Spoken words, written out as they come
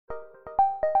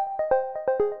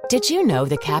Did you know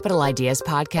the Capital Ideas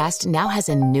podcast now has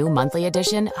a new monthly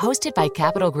edition hosted by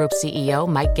Capital Group CEO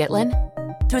Mike Gitlin?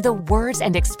 Through the words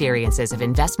and experiences of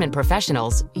investment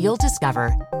professionals, you'll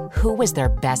discover who was their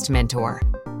best mentor,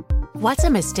 what's a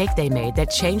mistake they made that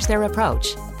changed their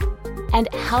approach, and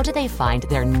how do they find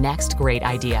their next great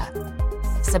idea.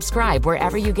 Subscribe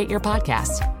wherever you get your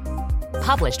podcasts.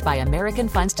 Published by American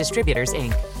Funds Distributors,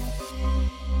 Inc.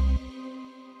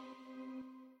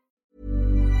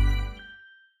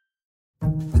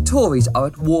 The Tories are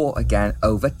at war again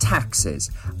over taxes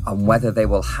and whether they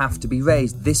will have to be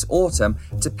raised this autumn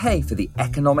to pay for the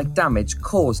economic damage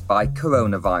caused by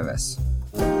coronavirus.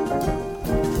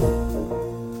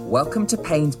 Welcome to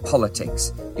Payne's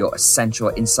Politics, your essential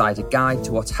insider guide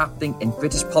to what's happening in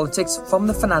British politics from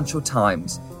the Financial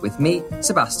Times, with me,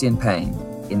 Sebastian Payne.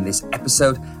 In this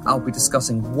episode, I'll be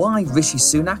discussing why Rishi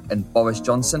Sunak and Boris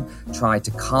Johnson tried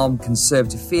to calm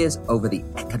Conservative fears over the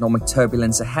economic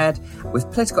turbulence ahead,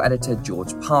 with political editor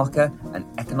George Parker and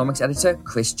economics editor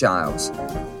Chris Giles.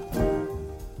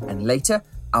 And later,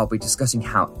 I'll be discussing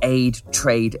how aid,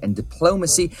 trade and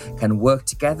diplomacy can work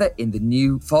together in the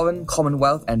new Foreign,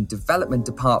 Commonwealth and Development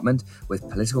Department with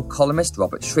political columnist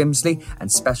Robert Shrimsley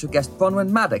and special guest Bronwyn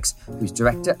Maddox, who's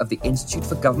director of the Institute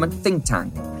for Government think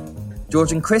tank.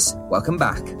 George and Chris, welcome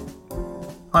back.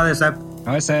 Hi there, Seb.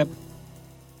 Hi, Seb.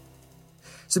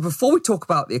 So before we talk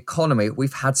about the economy,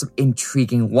 we've had some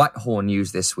intriguing Whitehall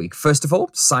news this week. First of all,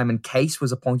 Simon Case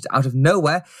was appointed out of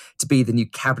nowhere to be the new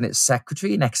Cabinet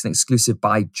Secretary, an excellent exclusive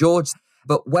by George.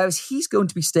 But whereas he's going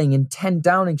to be staying in 10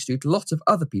 Downing Street, lots of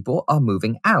other people are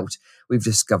moving out. We've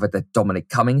discovered that Dominic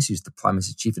Cummings, who's the Prime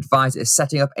Minister's chief advisor, is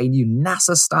setting up a new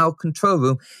NASA-style control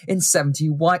room in 70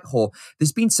 Whitehall.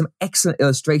 There's been some excellent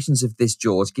illustrations of this,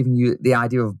 George, giving you the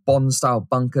idea of Bond-style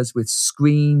bunkers with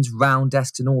screens, round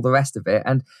desks and all the rest of it.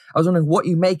 And I was wondering what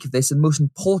you make of this and, most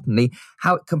importantly,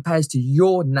 how it compares to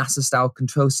your NASA-style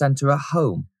control centre at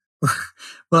home.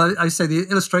 Well, I say the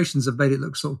illustrations have made it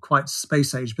look sort of quite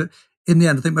space age, but in the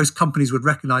end, I think most companies would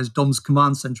recognise Dom's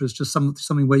command centre as just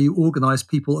something where you organise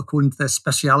people according to their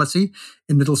speciality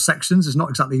in little sections. It's not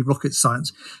exactly rocket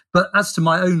science. But as to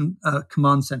my own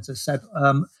command centre, Seb,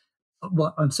 I'm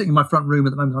sitting in my front room at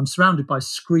the moment. I'm surrounded by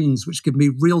screens which give me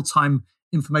real-time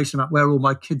information about where all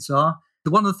my kids are.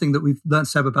 One other thing that we've learned,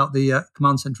 Seb, about the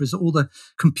command centre is that all the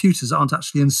computers aren't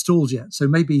actually installed yet. So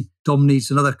maybe Dom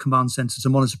needs another command centre to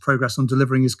monitor progress on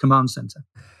delivering his command centre.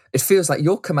 It feels like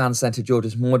your command centre, George,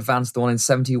 is more advanced than the one in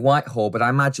 70 Whitehall, but I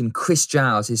imagine Chris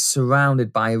Giles is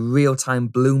surrounded by real-time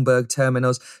Bloomberg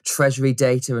terminals, Treasury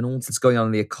data and all that's going on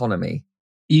in the economy.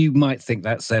 You might think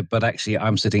that, Seb, but actually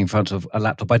I'm sitting in front of a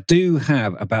laptop. I do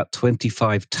have about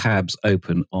 25 tabs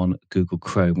open on Google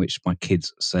Chrome, which my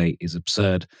kids say is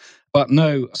absurd. But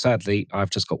no, sadly, I've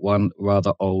just got one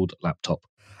rather old laptop.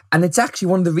 And it's actually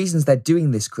one of the reasons they're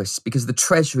doing this, Chris, because the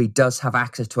Treasury does have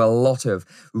access to a lot of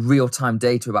real-time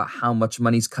data about how much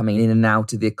money's coming in and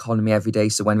out of the economy every day.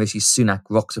 So when Rishi Sunak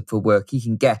rocks up for work, he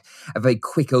can get a very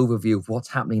quick overview of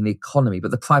what's happening in the economy.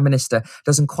 But the Prime Minister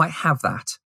doesn't quite have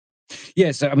that.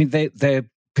 Yes, I mean, they're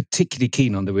particularly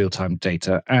keen on the real-time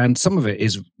data, and some of it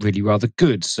is really rather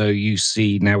good. So you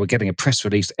see now we're getting a press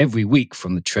release every week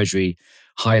from the Treasury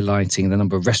highlighting the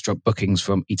number of restaurant bookings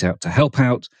from Eat Out to Help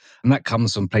Out. And that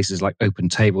comes from places like Open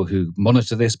Table who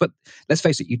monitor this. But let's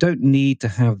face it, you don't need to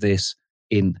have this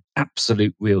in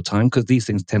absolute real time because these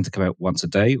things tend to come out once a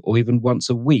day or even once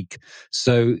a week.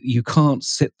 So you can't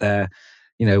sit there,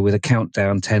 with a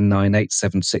countdown 10, 9, 8,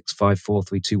 7, 6, 5, 4,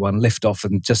 3, 2, 1, lift off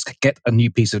and just get a new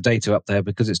piece of data up there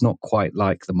because it's not quite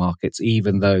like the markets,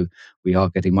 even though we are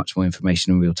getting much more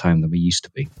information in real time than we used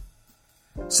to be.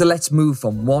 So let's move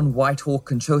from one Whitehall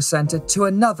control centre to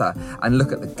another and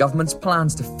look at the government's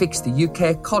plans to fix the UK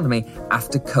economy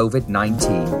after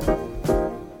COVID-19.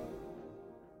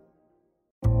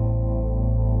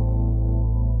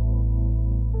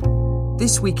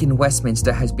 This week in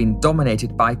Westminster has been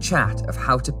dominated by chat of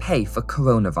how to pay for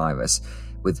coronavirus,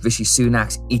 with Rishi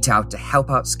Sunak's Eat Out to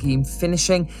Help Out scheme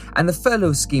finishing and the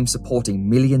furlough scheme supporting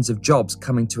millions of jobs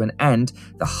coming to an end.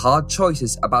 The hard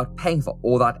choices about paying for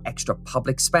all that extra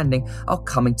public spending are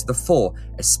coming to the fore,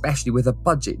 especially with a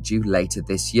budget due later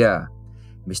this year.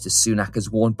 Mr. Sunak has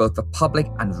warned both the public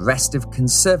and rest of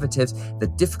Conservatives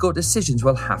that difficult decisions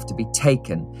will have to be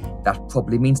taken. That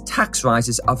probably means tax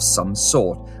rises of some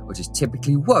sort, which has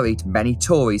typically worried many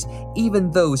Tories,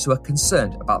 even those who are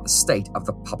concerned about the state of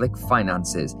the public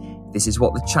finances. This is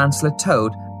what the Chancellor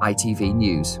told ITV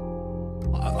News.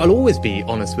 I'll always be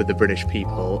honest with the British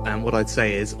people, and what I'd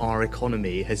say is our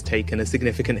economy has taken a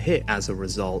significant hit as a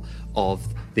result of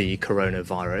the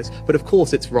coronavirus. But of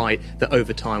course, it's right that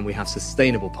over time we have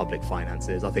sustainable public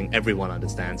finances. I think everyone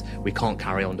understands we can't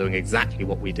carry on doing exactly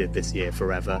what we did this year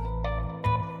forever.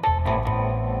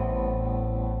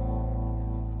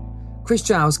 Chris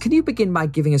Giles, can you begin by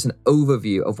giving us an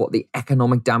overview of what the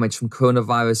economic damage from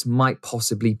coronavirus might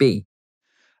possibly be?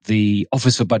 The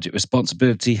Office for Budget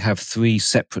Responsibility have 3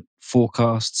 separate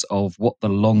forecasts of what the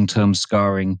long-term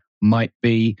scarring might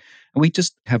be, and we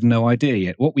just have no idea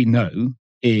yet. What we know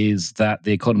is that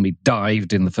the economy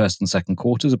dived in the first and second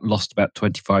quarters, lost about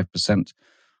 25%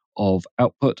 of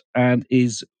output, and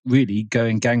is really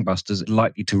going gangbusters,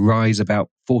 likely to rise about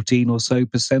 14 or so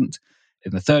percent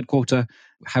in the third quarter,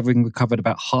 having recovered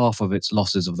about half of its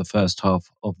losses of the first half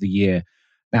of the year.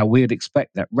 Now, we'd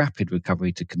expect that rapid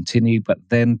recovery to continue, but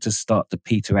then to start to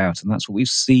peter out. And that's what we've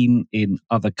seen in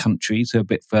other countries who are a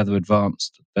bit further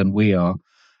advanced than we are.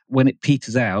 When it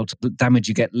peters out, the damage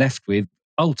you get left with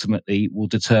ultimately will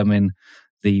determine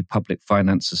the public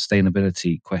finance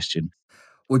sustainability question.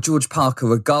 Well, George Parker,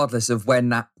 regardless of when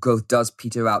that growth does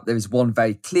peter out, there is one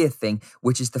very clear thing,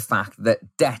 which is the fact that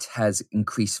debt has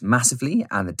increased massively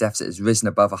and the deficit has risen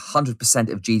above 100%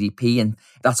 of GDP, and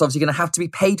that's obviously going to have to be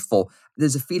paid for.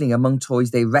 There's a feeling among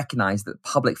Tories they recognise that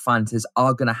public finances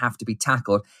are going to have to be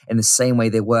tackled in the same way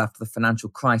they were after the financial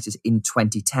crisis in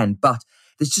 2010, but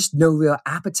there's just no real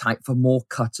appetite for more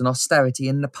cuts and austerity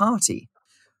in the party.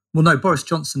 Well, no, Boris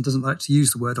Johnson doesn't like to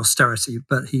use the word austerity,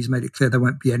 but he's made it clear there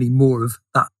won't be any more of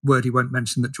that word he won't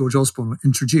mention that George Osborne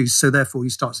introduced. So therefore, you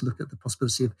start to look at the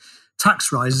possibility of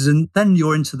tax rises. And then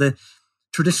you're into the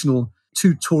traditional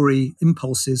 2 Tory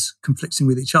impulses conflicting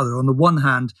with each other. On the one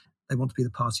hand, they want to be the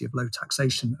party of low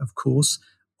taxation, of course.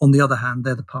 On the other hand,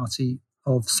 they're the party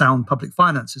of sound public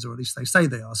finances, or at least they say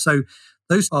they are. So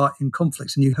those are in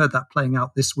conflicts. And you heard that playing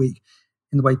out this week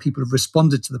in the way people have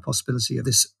responded to the possibility of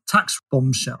this tax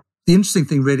bombshell. The interesting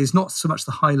thing really is not so much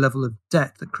the high level of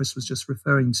debt that Chris was just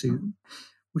referring to,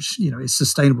 which, is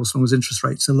sustainable as long as interest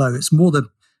rates are low. It's more the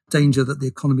danger that the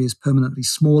economy is permanently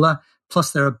smaller.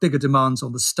 Plus, there are bigger demands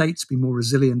on the state to be more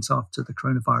resilient after the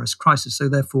coronavirus crisis. So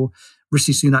therefore,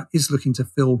 Rishi Sunak is looking to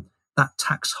fill that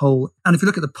tax hole. And if you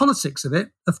look at the politics of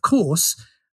it, of course,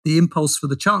 the impulse for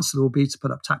the Chancellor will be to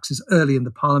put up taxes early in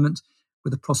the Parliament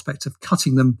with the prospect of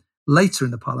cutting them later in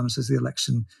the Parliament as the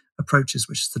election approaches,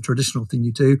 which is the traditional thing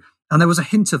you do. And there was a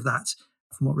hint of that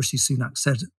from what Rishi Sunak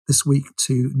said this week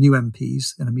to new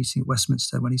MPs in a meeting at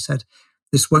Westminster when he said,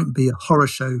 this won't be a horror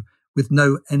show with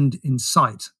no end in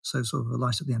sight. So sort of a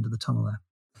light at the end of the tunnel there.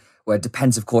 Well, it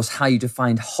depends, of course, how you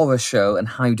define horror show and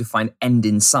how you define end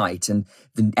in sight. And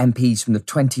the MPs from the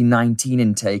 2019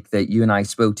 intake that you and I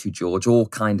spoke to, George, all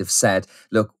kind of said,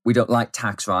 look, we don't like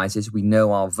tax rises. We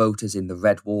know our voters in the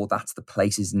Red Wall, that's the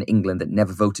places in England that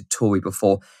never voted Tory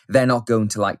before. They're not going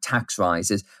to like tax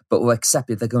rises, but we'll accept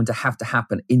it. They're going to have to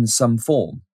happen in some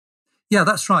form. Yeah,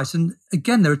 that's right. And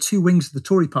again, there are 2 wings of the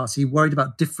Tory party worried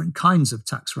about different kinds of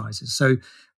tax rises. So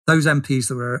those MPs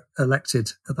that were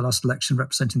elected at the last election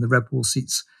representing the Red Wall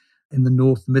seats in the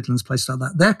North, the Midlands, places like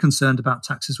that, they're concerned about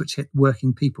taxes which hit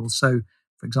working people. So,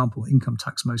 for example, income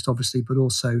tax most obviously, but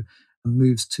also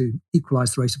moves to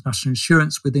equalise the rate of national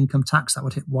insurance with income tax. That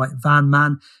would hit white van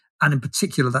man. And in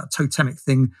particular, that totemic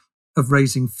thing of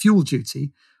raising fuel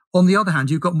duty. On the other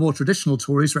hand, you've got more traditional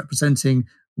Tories representing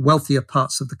wealthier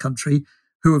parts of the country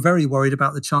who are very worried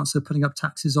about the chance of putting up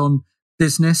taxes on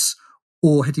business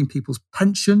or hitting people's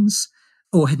pensions,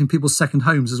 or hitting people's second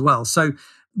homes as well. So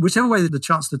whichever way the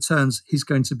Chancellor turns, he's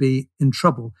going to be in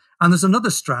trouble. And there's another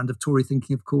strand of Tory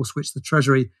thinking, of course, which the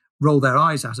Treasury roll their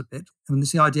eyes at a bit. I mean,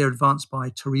 it's the idea advanced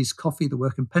by Therese Coffey, the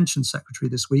Work and Pension Secretary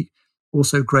this week,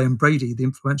 also Graham Brady, the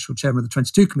influential chairman of the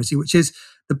 22 Committee, which is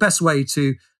the best way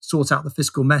to sort out the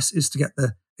fiscal mess is to get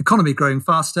the economy growing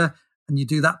faster. And you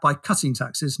do that by cutting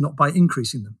taxes, not by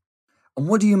increasing them. And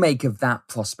what do you make of that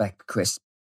prospect, Chris?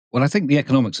 Well, I think the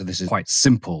economics of this is quite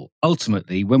simple.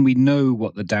 Ultimately, when we know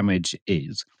what the damage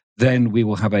is, then we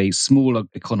will have a smaller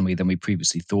economy than we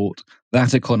previously thought.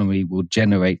 That economy will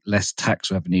generate less tax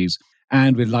revenues.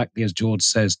 And we're likely, as George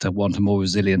says, to want a more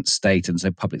resilient state. And so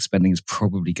public spending is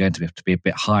probably going to have to be a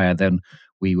bit higher than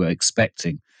we were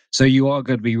expecting. So you are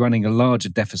going to be running a larger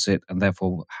deficit and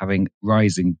therefore having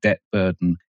rising debt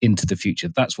burden into the future.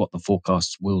 That's what the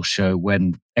forecasts will show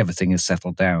when everything is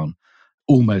settled down.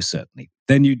 Almost certainly.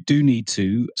 Then you do need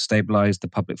to stabilise the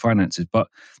public finances. But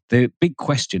the big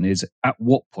question is at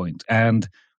what point? And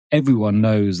everyone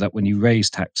knows that when you raise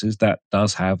taxes, that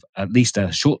does have at least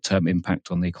a short-term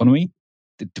impact on the economy.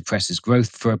 it depresses growth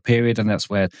for a period, and that's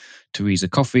where Theresa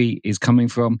Coffey is coming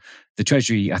from. The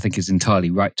Treasury, I think, is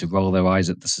entirely right to roll their eyes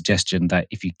at the suggestion that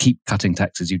if you keep cutting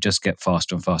taxes, you just get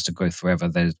faster and faster growth forever.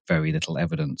 There's very little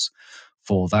evidence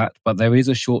for that, but there is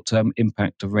a short-term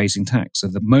impact of raising tax. So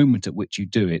the moment at which you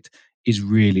do it is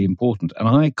really important. And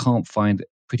I can't find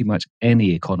pretty much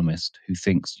any economist who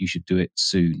thinks you should do it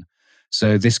soon.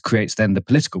 So this creates then the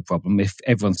political problem. If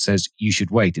everyone says you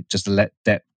should wait, it just let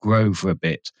debt grow for a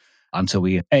bit until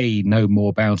we A, know more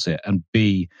about it, and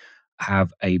B,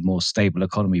 have a more stable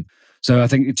economy. So I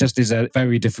think it just is a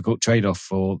very difficult trade-off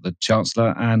for the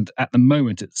Chancellor. And at the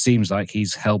moment, it seems like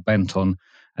he's hell-bent on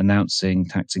announcing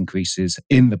tax increases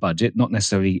in the budget, not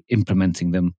necessarily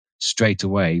implementing them straight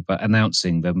away, but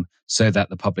announcing them so that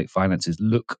the public finances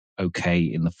look okay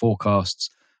in the forecasts.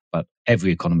 But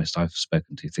every economist I've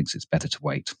spoken to thinks it's better to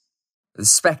wait. The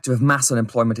spectre of mass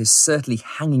unemployment is certainly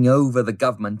hanging over the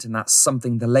government, and that's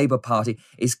something the Labour Party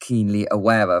is keenly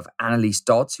aware of. Annalise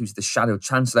Dodds, who's the Shadow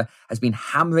Chancellor, has been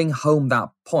hammering home that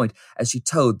point as she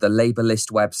told the Labour List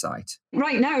website.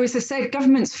 Right now, as I said,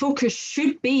 government's focus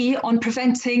should be on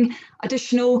preventing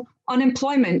additional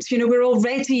unemployment. We're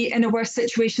already in a worse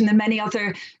situation than many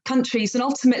other countries. And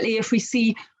ultimately, if we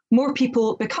see more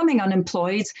people becoming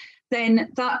unemployed,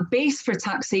 then that base for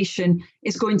taxation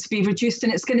is going to be reduced,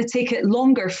 and it's going to take it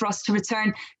longer for us to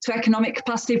return to economic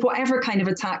capacity, whatever kind of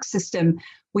a tax system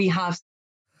we have.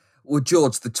 Well,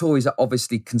 George, the Tories are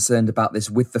obviously concerned about this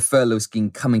with the furlough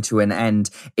scheme coming to an end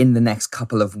in the next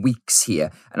couple of weeks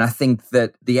here. And I think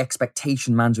that the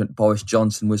expectation management Boris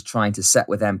Johnson was trying to set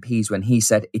with MPs when he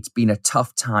said it's been a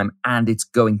tough time and it's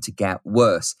going to get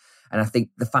worse. And I think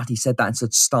the fact he said that in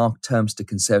such stark terms to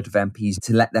Conservative MPs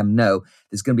to let them know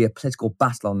there's going to be a political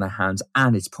battle on their hands,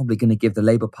 and it's probably going to give the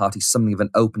Labour Party something of an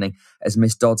opening, as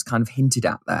Miss Dodds kind of hinted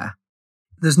at there.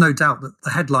 There's no doubt that the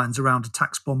headlines around a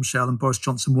tax bombshell and Boris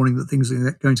Johnson warning that things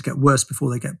are going to get worse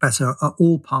before they get better are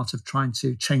all part of trying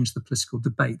to change the political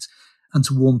debate and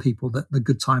to warn people that the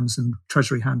good times and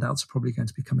Treasury handouts are probably going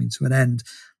to be coming to an end.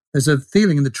 There's a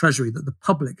feeling in the Treasury that the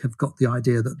public have got the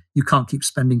idea that you can't keep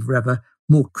spending forever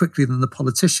more quickly than the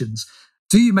politicians.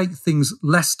 Do you make things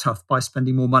less tough by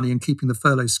spending more money and keeping the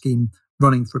furlough scheme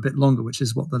running for a bit longer, which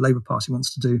is what the Labour Party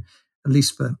wants to do, at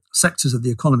least for sectors of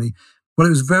the economy? Well,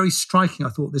 it was very striking, I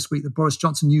thought, this week that Boris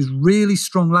Johnson used really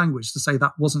strong language to say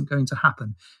that wasn't going to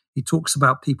happen. He talks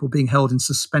about people being held in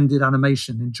suspended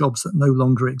animation in jobs that no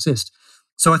longer exist.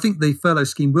 So I think the furlough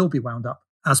scheme will be wound up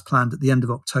as planned at the end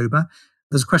of October.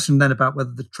 There's a question then about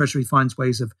whether the Treasury finds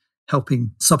ways of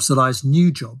helping subsidise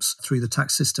new jobs through the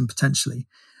tax system potentially.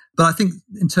 But I think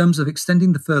in terms of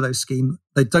extending the furlough scheme,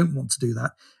 they don't want to do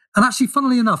that. And actually,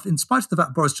 funnily enough, in spite of the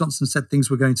fact Boris Johnson said things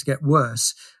were going to get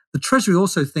worse, the Treasury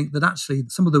also think that actually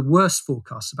some of the worst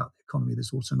forecasts about the economy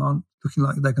this autumn aren't looking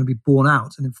like they're going to be borne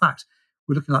out. And in fact,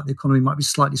 we're looking like the economy might be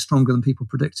slightly stronger than people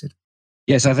predicted.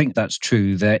 Yes, I think that's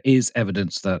true. There is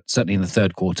evidence that certainly in the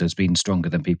third quarter has been stronger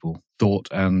than people thought,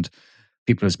 and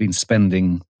people have been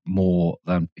spending more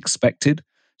than expected.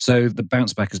 So the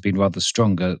bounce back has been rather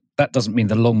stronger. That doesn't mean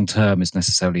the long term is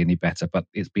necessarily any better, but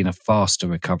it's been a faster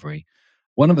recovery.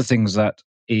 One of the things that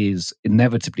is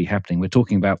inevitably happening, we're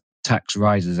talking about tax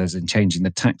rises as in changing the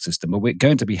tax system, but we're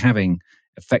going to be having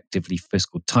effectively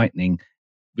fiscal tightening.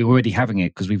 We're already having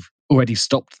it because we've already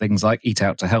stopped things like Eat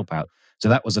Out to Help Out. So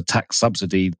that was a tax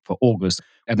subsidy for August.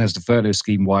 And as the furlough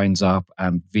scheme winds up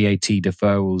and VAT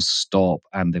deferrals stop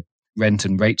and the rent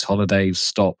and rates holidays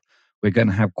stop, we're going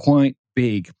to have quite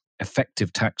big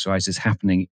effective tax rises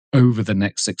happening over the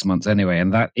next 6 months anyway.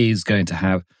 And that is going to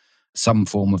have some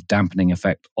form of dampening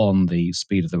effect on the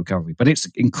speed of the recovery. But it's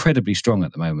incredibly strong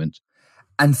at the moment.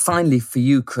 And finally, for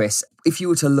you, Chris, if you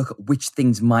were to look at which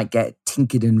things might get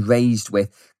tinkered and raised with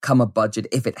come a budget,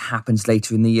 if it happens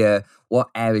later in the year, what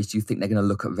areas do you think they're going to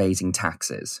look at raising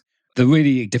taxes? The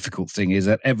really difficult thing is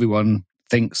that everyone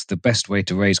thinks the best way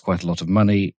to raise quite a lot of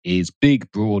money is big,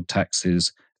 broad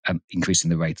taxes and increasing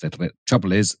the rate a little bit.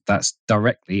 Trouble is, that's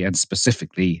directly and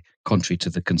specifically contrary to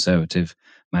the Conservative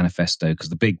manifesto, because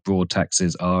the big, broad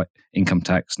taxes are income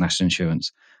tax, national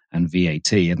insurance and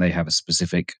VAT, and they have a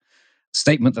specific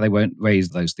statement that they won't raise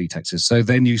those three taxes. So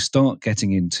then you start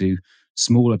getting into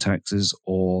smaller taxes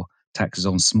or taxes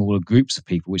on smaller groups of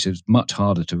people, which is much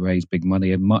harder to raise big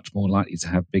money and much more likely to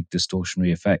have big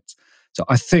distortionary effects. So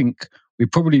I think we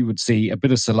probably would see a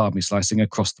bit of salami slicing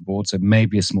across the board. So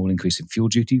maybe a small increase in fuel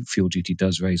duty. Fuel duty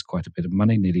does raise quite a bit of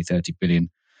money, nearly 30 billion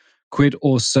quid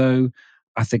or so.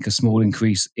 I think a small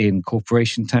increase in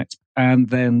corporation tax, and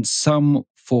then some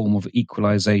form of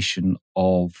equalisation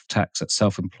of tax that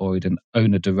self-employed and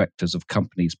owner directors of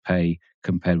companies pay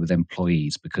compared with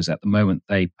employees, because at the moment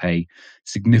they pay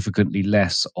significantly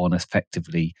less on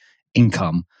effectively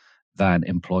income than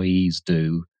employees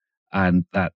do. And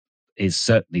that is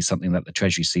certainly something that the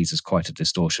Treasury sees as quite a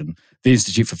distortion. The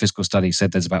Institute for Fiscal Studies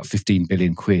said there's about 15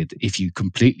 billion quid if you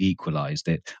completely equalised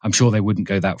it. I'm sure they wouldn't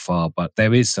go that far, but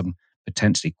there is some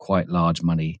potentially quite large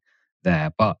money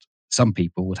there. But some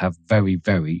people would have very,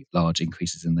 very large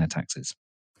increases in their taxes.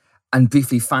 And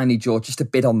briefly, finally, George, just a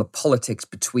bit on the politics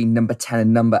between number 10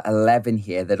 and number 11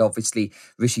 here, that obviously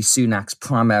Rishi Sunak's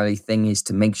primary thing is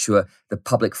to make sure the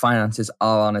public finances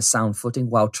are on a sound footing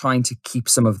while trying to keep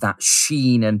some of that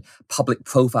sheen and public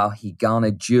profile he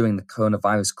garnered during the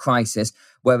coronavirus crisis.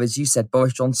 Whereas you said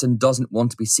Boris Johnson doesn't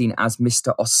want to be seen as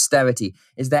Mr. Austerity.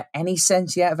 Is there any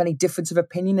sense yet of any difference of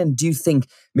opinion? And do you think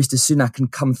Mr. Sunak can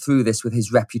come through this with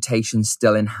his reputation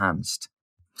still enhanced?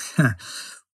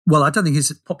 Well, I don't think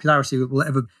his popularity will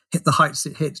ever hit the heights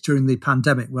it hit during the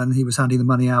pandemic when he was handing the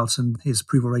money out and his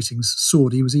approval ratings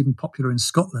soared. He was even popular in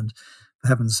Scotland, for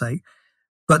heaven's sake.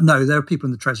 But no, there are people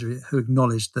in the Treasury who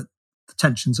acknowledge that the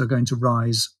tensions are going to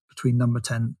rise between number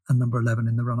 10 and number 11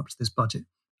 in the run-up to this budget.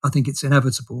 I think it's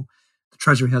inevitable. The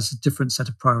Treasury has a different set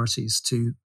of priorities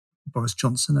to Boris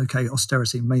Johnson. Okay,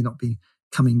 austerity may not be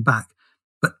coming back,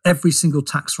 but every single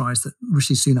tax rise that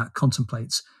Rishi Sunak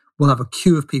contemplates will have a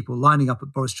queue of people lining up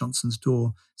at Boris Johnson's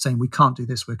door saying, we can't do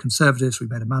this, we're Conservatives, we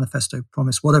made a manifesto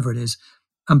promise, whatever it is.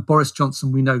 And Boris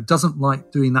Johnson, we know, doesn't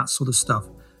like doing that sort of stuff.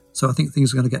 So I think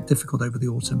things are going to get difficult over the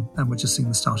autumn, and we're just seeing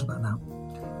the start of that now.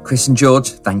 Chris and George,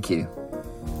 thank you.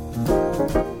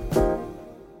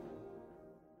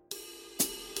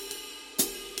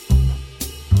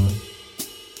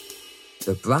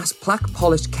 The brass plaque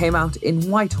polish came out in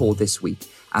Whitehall this week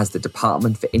as the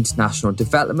Department for International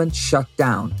Development shut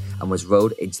down and was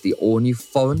rolled into the all-new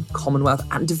Foreign, Commonwealth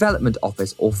and Development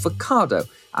Office, or FOCADO,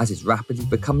 as it's rapidly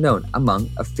become known among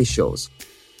officials.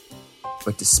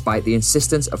 But despite the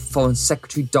insistence of Foreign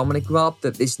Secretary Dominic Raab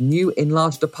that this new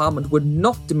enlarged department would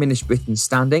not diminish Britain's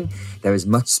standing, there is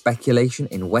much speculation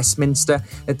in Westminster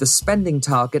that the spending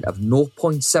target of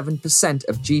 0.7%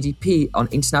 of GDP on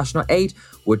international aid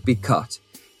would be cut.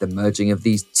 The merging of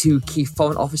these two key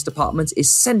Foreign Office departments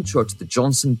is central to the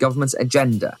Johnson government's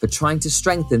agenda for trying to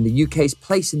strengthen the UK's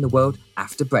place in the world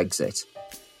after Brexit.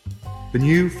 The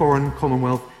new Foreign,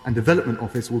 Commonwealth and Development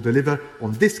Office will deliver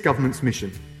on this government's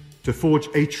mission to forge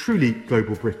a truly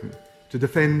global Britain, to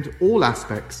defend all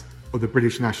aspects of the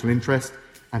British national interest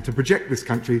and to project this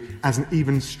country as an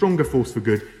even stronger force for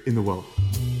good in the world.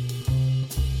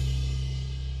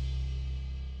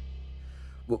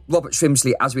 Robert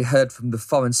Shrimsley, as we heard from the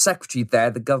Foreign Secretary there,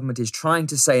 the government is trying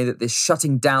to say that this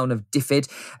shutting down of DFID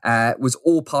was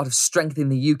all part of strengthening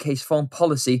the UK's foreign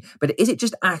policy. But is it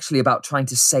just actually about trying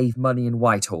to save money in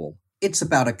Whitehall? It's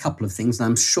about a couple of things, and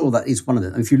I'm sure that is one of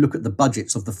them. If you look at the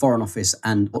budgets of the Foreign Office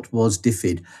and what was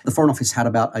DFID, the Foreign Office had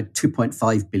about a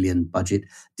 2.5 billion budget.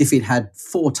 DFID had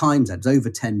 4 times that, it's over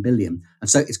 10 billion. And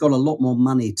so it's got a lot more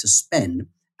money to spend.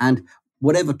 And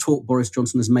whatever talk Boris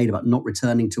Johnson has made about not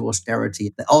returning to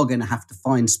austerity, they are going to have to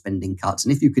find spending cuts.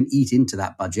 And if you can eat into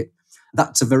that budget,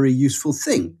 that's a very useful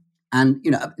thing. And,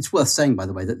 it's worth saying, by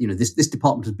the way, that, this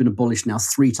department has been abolished now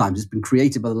 3 times. It's been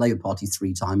created by the Labour Party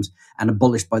 3 times and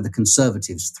abolished by the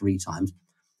Conservatives 3 times.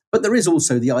 But there is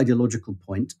also the ideological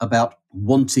point about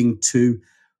wanting to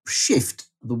shift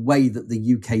the way that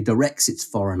the UK directs its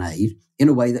foreign aid in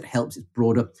a way that helps its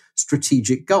broader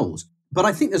strategic goals. But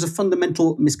I think there's a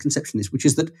fundamental misconception in this, which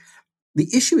is that the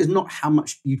issue is not how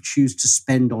much you choose to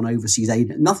spend on overseas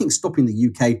aid. Nothing's stopping the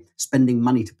UK spending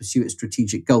money to pursue its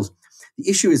strategic goals. The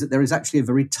issue is that there is actually a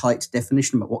very tight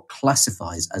definition about what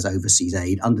classifies as overseas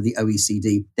aid under the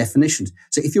OECD definitions.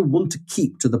 So if you want to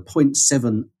keep to the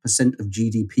 0.7% of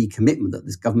GDP commitment that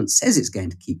this government says it's going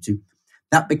to keep to,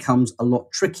 that becomes a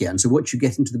lot trickier. And so what you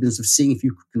get into the business of seeing if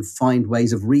you can find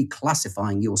ways of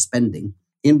reclassifying your spending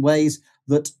in ways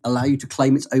that allow you to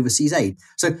claim it's overseas aid.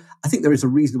 So I think there is a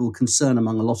reasonable concern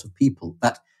among a lot of people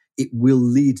that it will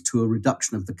lead to a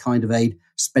reduction of the kind of aid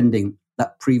spending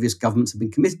that previous governments have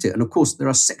been committed to. And of course, there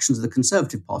are sections of the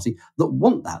Conservative Party that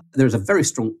want that. There is a very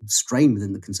strong strain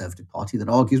within the Conservative Party that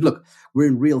argues, look, we're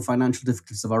in real financial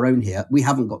difficulties of our own here. We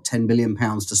haven't got £10 billion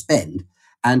to spend,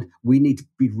 and we need to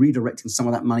be redirecting some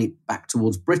of that money back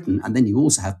towards Britain. And then you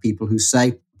also have people who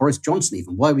say, Boris Johnson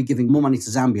even, why are we giving more money to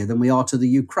Zambia than we are to the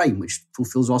Ukraine, which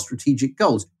fulfills our strategic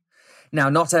goals? Now,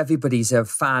 not everybody's a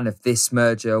fan of this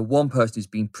merger. One person who's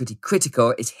been pretty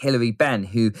critical is Hilary Benn,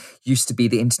 who used to be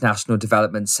the International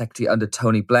Development Secretary under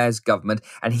Tony Blair's government,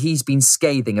 and he's been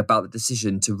scathing about the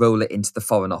decision to roll it into the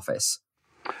Foreign Office.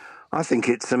 I think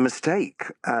it's a mistake.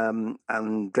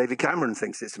 And David Cameron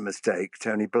thinks it's a mistake.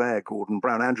 Tony Blair, Gordon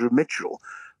Brown, Andrew Mitchell,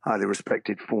 highly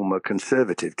respected former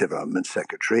Conservative Development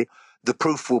Secretary. The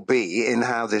proof will be in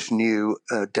how this new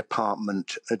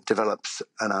department develops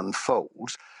and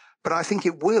unfolds. But I think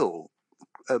it will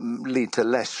lead to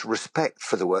less respect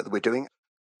for the work that we're doing.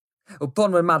 Well,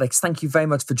 Bronwyn Maddox, thank you very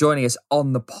much for joining us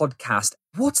on the podcast.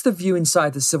 What's the view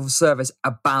inside the civil service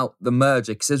about the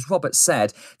merger? Because as Robert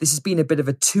said, this has been a bit of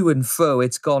a to and fro.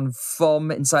 It's gone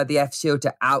from inside the FCO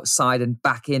to outside and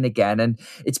back in again. And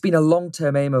it's been a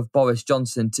long-term aim of Boris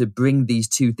Johnson to bring these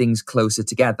two things closer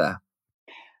together.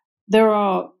 There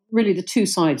are really the two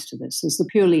sides to this. There's the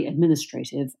purely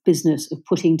administrative business of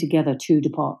putting together two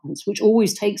departments, which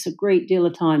always takes a great deal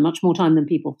of time, much more time than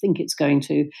people think it's going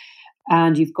to.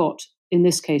 And you've got, in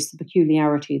this case, the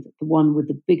peculiarity that the one with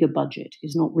the bigger budget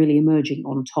is not really emerging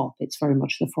on top. It's very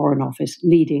much the Foreign Office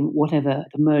leading whatever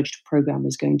the merged programme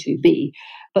is going to be.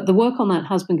 But the work on that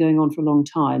has been going on for a long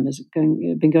time, has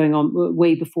been going on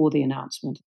way before the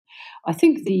announcement. I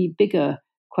think the bigger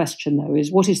question, though,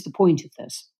 is what is the point of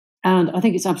this? And I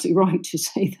think it's absolutely right to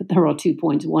say that there are 2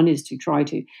 points. One is to try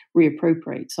to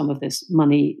reappropriate some of this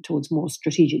money towards more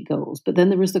strategic goals. But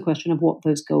then there is the question of what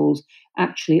those goals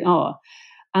actually are.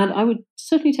 And I would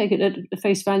certainly take it at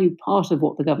face value part of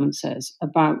what the government says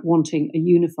about wanting a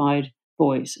unified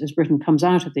voice as Britain comes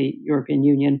out of the European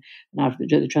Union and out of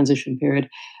the transition period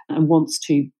and wants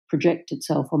to project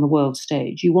itself on the world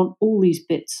stage. You want all these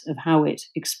bits of how it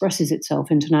expresses itself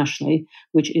internationally,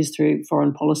 which is through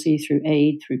foreign policy, through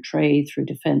aid, through trade, through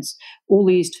defence, all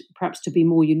these perhaps to be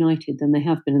more united than they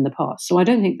have been in the past. So I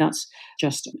don't think that's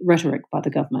just rhetoric by the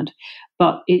government,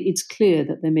 but it's clear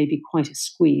that there may be quite a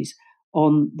squeeze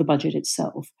on the budget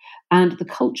itself. And the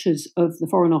cultures of the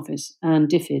Foreign Office and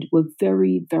DFID were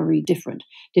very, very different.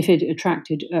 DFID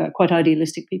attracted quite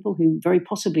idealistic people who very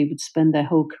possibly would spend their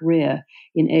whole career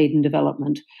in aid and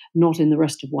development, not in the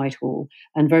rest of Whitehall,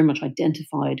 and very much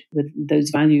identified with those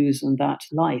values and that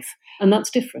life. And that's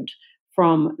different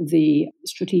from the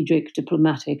strategic,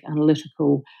 diplomatic,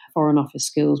 analytical Foreign Office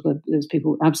skills where those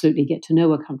people absolutely get to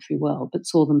know a country well, but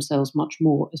saw themselves much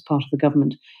more as part of the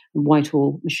government and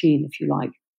Whitehall machine, if you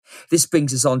like. This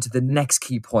brings us on to the next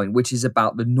key point, which is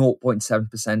about the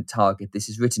 0.7% target. This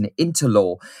is written into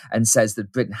law and says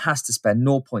that Britain has to spend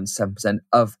 0.7%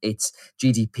 of its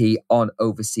GDP on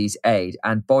overseas aid.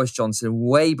 And Boris Johnson,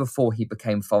 way before he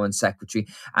became Foreign Secretary,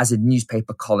 as a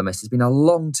newspaper columnist, has been a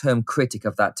long-term critic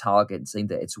of that target, saying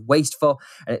that it's wasteful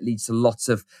and it leads to lots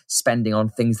of spending on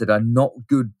things that are not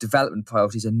good development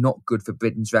priorities and not good for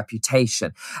Britain's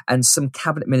reputation. And some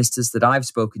cabinet ministers that I've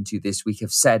spoken to this week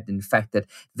have said, in fact, that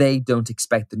they don't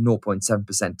expect the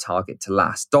 0.7% target to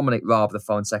last. Dominic Raab, the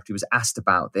Foreign Secretary, was asked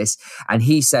about this, and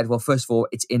he said, well, first of all,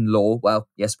 it's in law. Well,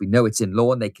 yes, we know it's in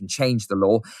law, and they can change the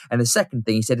law. And the second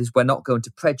thing he said is we're not going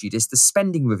to prejudice the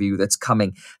spending review that's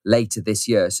coming later this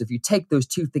year. So if you take those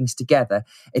two things together,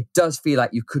 it does feel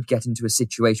like you could get into a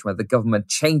situation where the government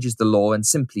changes the law and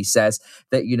simply says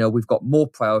that, you know, we've got more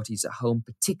priorities at home,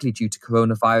 particularly due to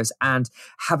coronavirus, and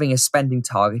having a spending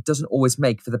target doesn't always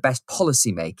make for the best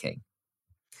policy making.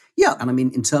 Yeah, and I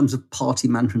mean, in terms of party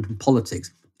management and politics,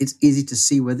 it's easy to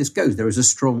see where this goes. There is a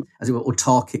strong, as it were,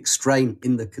 autarkic strain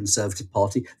in the Conservative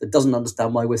Party that doesn't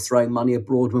understand why we're throwing money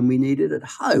abroad when we need it at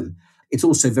home. It's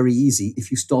also very easy,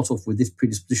 if you start off with this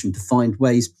predisposition, to find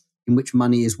ways in which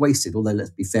money is wasted. Although,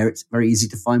 let's be fair, it's very easy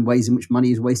to find ways in which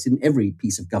money is wasted in every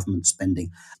piece of government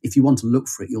spending. If you want to look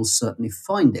for it, you'll certainly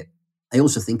find it. I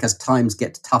also think as times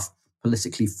get tough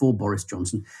politically for Boris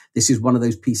Johnson, this is one of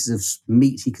those pieces of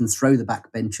meat he can throw the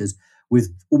backbenchers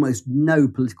with almost no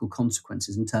political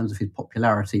consequences in terms of his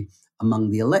popularity among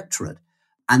the electorate.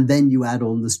 And then you add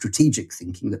on the strategic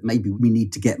thinking that maybe we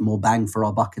need to get more bang for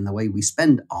our buck in the way we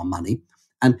spend our money.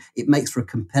 And it makes for a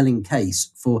compelling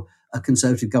case for a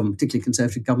Conservative government, particularly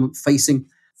Conservative government, facing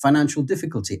financial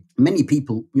difficulty. Many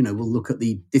people, will look at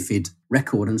the DFID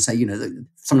record and say,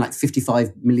 something like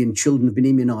 55 million children have been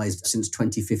immunised since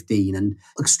 2015 and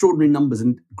extraordinary numbers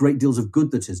and great deals of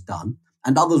good that is done.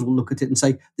 And others will look at it and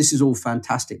say, this is all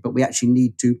fantastic, but we actually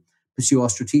need to pursue our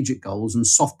strategic goals, and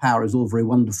soft power is all very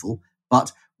wonderful,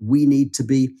 but we need to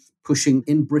be pushing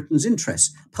in Britain's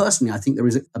interests. Personally, I think there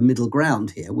is a middle ground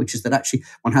here, which is that actually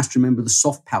one has to remember the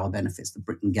soft power benefits that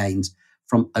Britain gains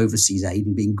from overseas aid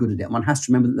and being good at it. One has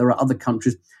to remember that there are other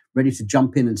countries ready to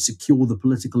jump in and secure the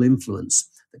political influence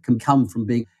that can come from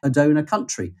being a donor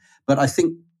country. But I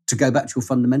think, to go back to your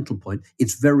fundamental point,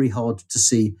 it's very hard to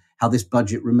see how this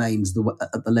budget remains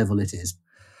at the level it is.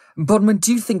 Bodman,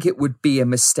 do you think it would be a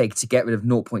mistake to get rid of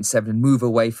 0.7 and move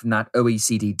away from that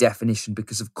OECD definition?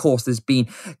 Because, of course, there's been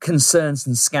concerns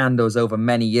and scandals over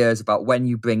many years about when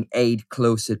you bring aid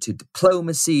closer to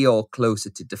diplomacy or closer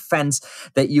to defence,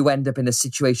 that you end up in a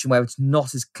situation where it's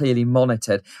not as clearly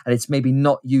monitored and it's maybe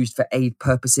not used for aid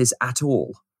purposes at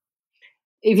all.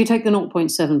 If you take the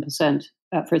 0.7%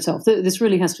 for itself, this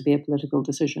really has to be a political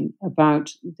decision about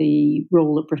the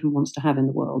role that Britain wants to have in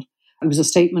the world. It was a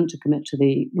statement to commit to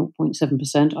the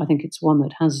 0.7%. I think it's one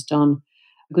that has done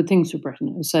good things for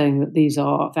Britain, saying that these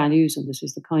are values and this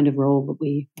is the kind of role that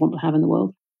we want to have in the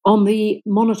world. On the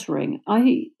monitoring,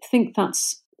 I think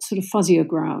that's sort of fuzzier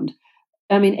ground.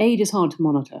 I mean, aid is hard to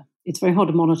monitor. It's very hard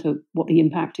to monitor what the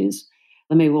impact is.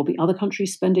 There may well be other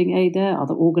countries spending aid there,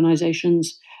 other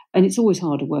organisations, and it's always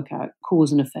hard to work out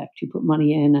cause and effect. You put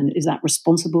money in, and is that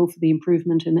responsible for the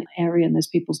improvement in the area and those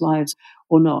people's lives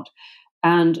or not?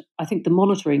 And I think the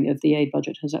monitoring of the aid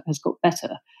budget has got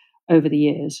better over the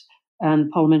years,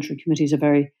 and parliamentary committees are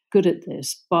very good at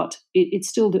this, but it's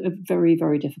still a very,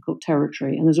 very difficult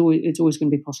territory. And it's always going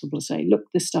to be possible to say, look,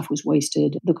 this stuff was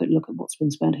wasted. Look at what's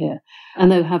been spent here. And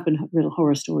there have been real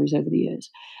horror stories over the years.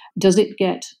 Does it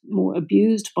get more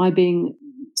abused by being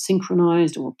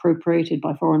synchronized or appropriated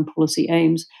by foreign policy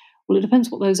aims? Well, it depends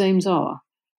what those aims are.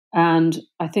 And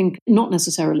I think not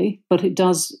necessarily, but it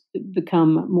does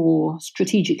become more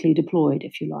strategically deployed,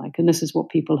 if you like. And this is what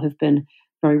people have been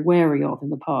very wary of in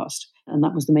the past. And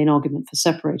that was the main argument for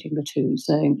separating the two,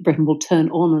 saying Britain will turn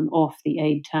on and off the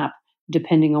aid tap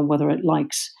depending on whether it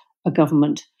likes a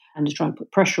government and to try and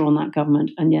put pressure on that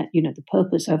government. And yet, the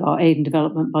purpose of our aid and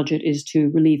development budget is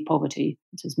to relieve poverty.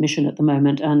 It's its mission at the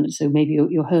moment. And so maybe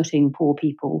you're hurting poor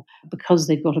people because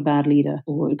they've got a bad leader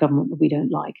or a government that we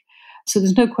don't like. So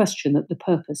there's no question that the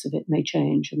purpose of it may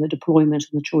change and the deployment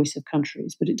and the choice of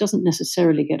countries, but it doesn't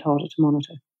necessarily get harder to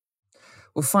monitor.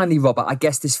 Well, finally, Robert, I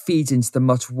guess this feeds into the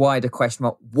much wider question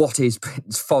about what is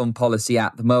Britain's foreign policy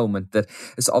at the moment. That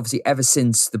is obviously ever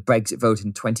since the Brexit vote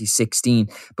in 2016,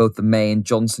 both the May and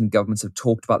Johnson governments have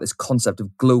talked about this concept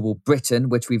of global Britain,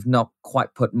 which we've not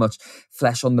quite put much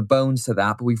flesh on the bones to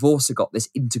that. But we've also got this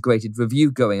integrated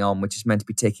review going on, which is meant to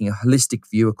be taking a holistic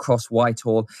view across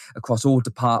Whitehall, across all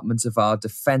departments of our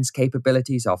defence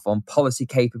capabilities, our foreign policy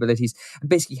capabilities, and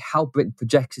basically how Britain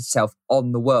projects itself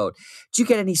on the world. Do you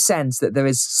get any sense that there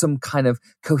is some kind of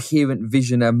coherent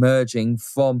vision emerging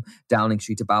from Downing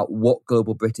Street about what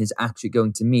global Britain is actually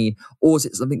going to mean? Or is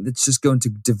it something that's just going to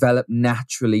develop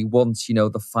naturally once,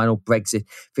 the final Brexit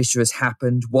fissure has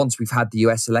happened, once we've had the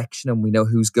US election and we know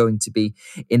who's going to be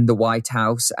in the White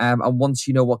House, and once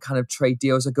you know what kind of trade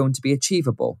deals are going to be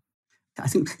achievable? I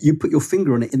think you put your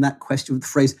finger on it in that question with the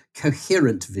phrase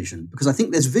coherent vision, because I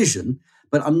think there's vision,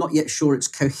 but I'm not yet sure it's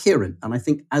coherent. And I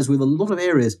think, as with a lot of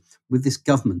areas with this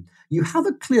government, you have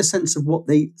a clear sense of what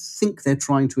they think they're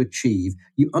trying to achieve.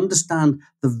 You understand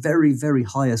the very, very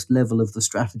highest level of the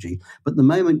strategy. But the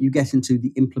moment you get into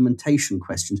the implementation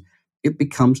questions, it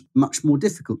becomes much more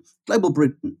difficult. Global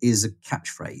Britain is a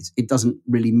catchphrase. It doesn't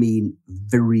really mean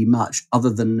very much other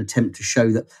than an attempt to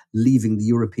show that leaving the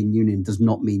European Union does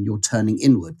not mean you're turning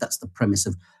inward. That's the premise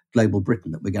of Global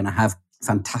Britain, that we're going to have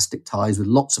fantastic ties with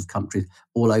lots of countries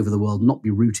all over the world, not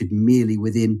be rooted merely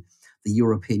within the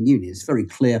European Union. It's very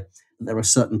clear that there are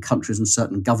certain countries and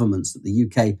certain governments that the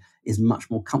UK is much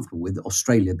more comfortable with,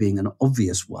 Australia being an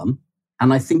obvious one.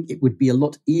 And I think it would be a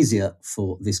lot easier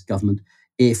for this government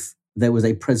if there was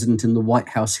a president in the White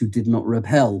House who did not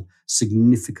repel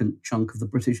significant chunk of the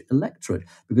British electorate.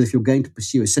 Because if you're going to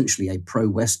pursue essentially a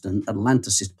pro-Western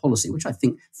Atlanticist policy, which I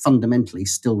think fundamentally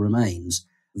still remains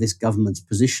this government's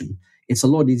position, it's a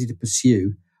lot easier to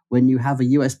pursue when you have a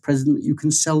US president that you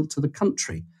can sell to the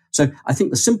country. So I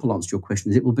think the simple answer to your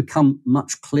question is it will become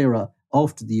much clearer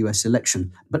after the US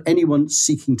election. But anyone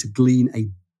seeking to glean a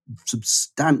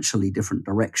substantially different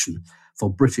direction for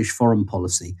British foreign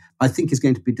policy, I think is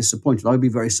going to be disappointed. I would be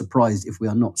very surprised if we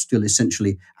are not still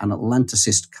essentially an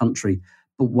Atlanticist country,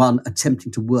 but one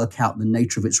attempting to work out the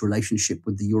nature of its relationship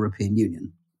with the European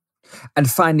Union. And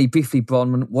finally, briefly,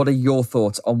 Bronwyn, what are your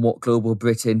thoughts on what global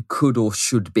Britain could or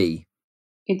should be?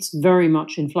 It's very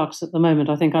much in flux at the moment.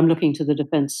 I think I'm looking to the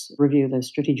defence review, the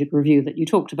strategic review that you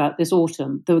talked about this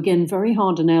autumn, though again, very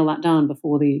hard to nail that down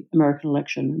before the American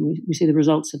election. And we see the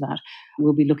results of that.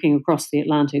 We'll be looking across the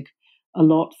Atlantic a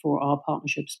lot for our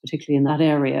partnerships, particularly in that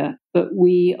area. But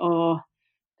we are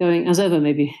going, as ever,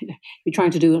 maybe we're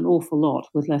trying to do an awful lot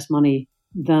with less money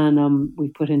than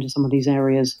we've put into some of these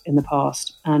areas in the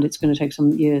past. And it's going to take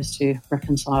some years to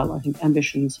reconcile, I think,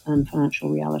 ambitions and financial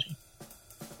reality.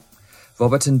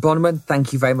 Robert and Bronwyn,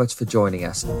 thank you very much for joining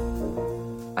us.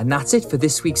 And that's it for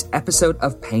this week's episode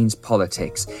of Payne's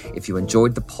Politics. If you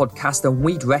enjoyed the podcast, then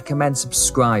we'd recommend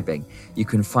subscribing. You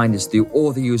can find us through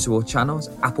all the usual channels,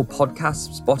 Apple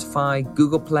Podcasts, Spotify,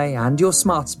 Google Play, and your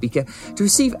smart speaker to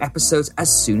receive episodes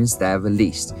as soon as they're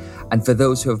released. And for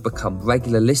those who have become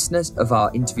regular listeners of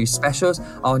our interview specials,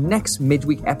 our next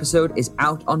midweek episode is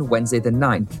out on Wednesday the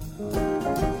 9th.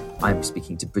 I'm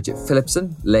speaking to Bridget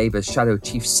Phillipson, Labour's Shadow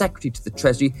Chief Secretary to the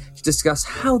Treasury, to discuss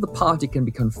how the party can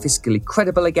become fiscally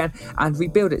credible again and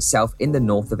rebuild itself in the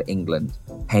north of England.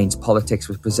 Payne's Politics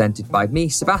was presented by me,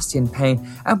 Sebastian Payne,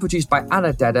 and produced by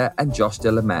Anna Dedder and Josh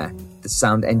de la Mare. The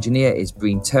sound engineer is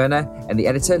Breen Turner and the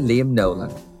editor Liam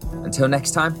Nolan. Until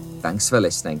next time, thanks for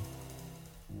listening.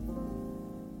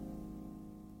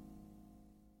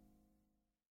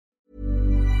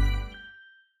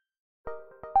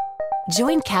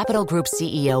 Join Capital Group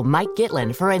CEO Mike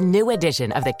Gitlin for a new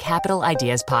edition of the Capital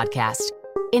Ideas Podcast.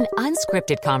 In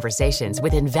unscripted conversations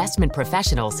with investment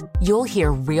professionals, you'll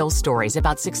hear real stories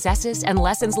about successes and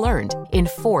lessons learned,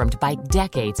 informed by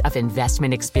decades of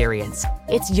investment experience.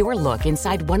 It's your look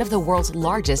inside one of the world's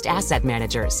largest asset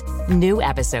managers. New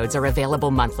episodes are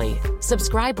available monthly.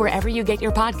 Subscribe wherever you get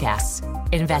your podcasts.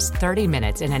 Invest 30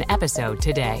 minutes in an episode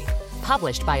today.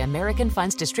 Published by American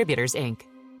Funds Distributors, Inc.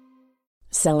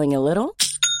 Selling a little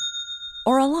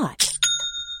or a lot?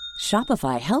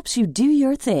 Shopify helps you do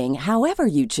your thing however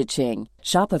you cha-ching.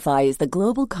 Shopify is the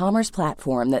global commerce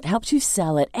platform that helps you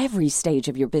sell at every stage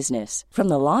of your business. From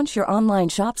the launch your online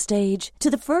shop stage to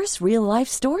the first real-life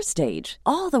store stage,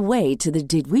 all the way to the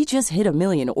did we just hit a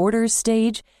million orders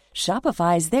stage.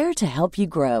 Shopify is there to help you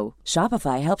grow.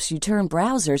 Shopify helps you turn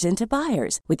browsers into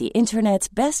buyers with the internet's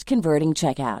best converting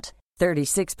checkout.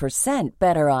 36%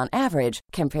 better on average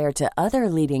compared to other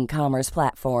leading commerce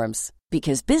platforms.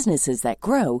 Because businesses that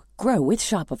grow, grow with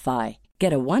Shopify.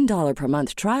 Get a $1 per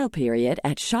month trial period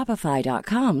at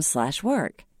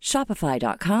shopify.com/work.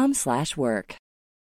 Shopify.com/work.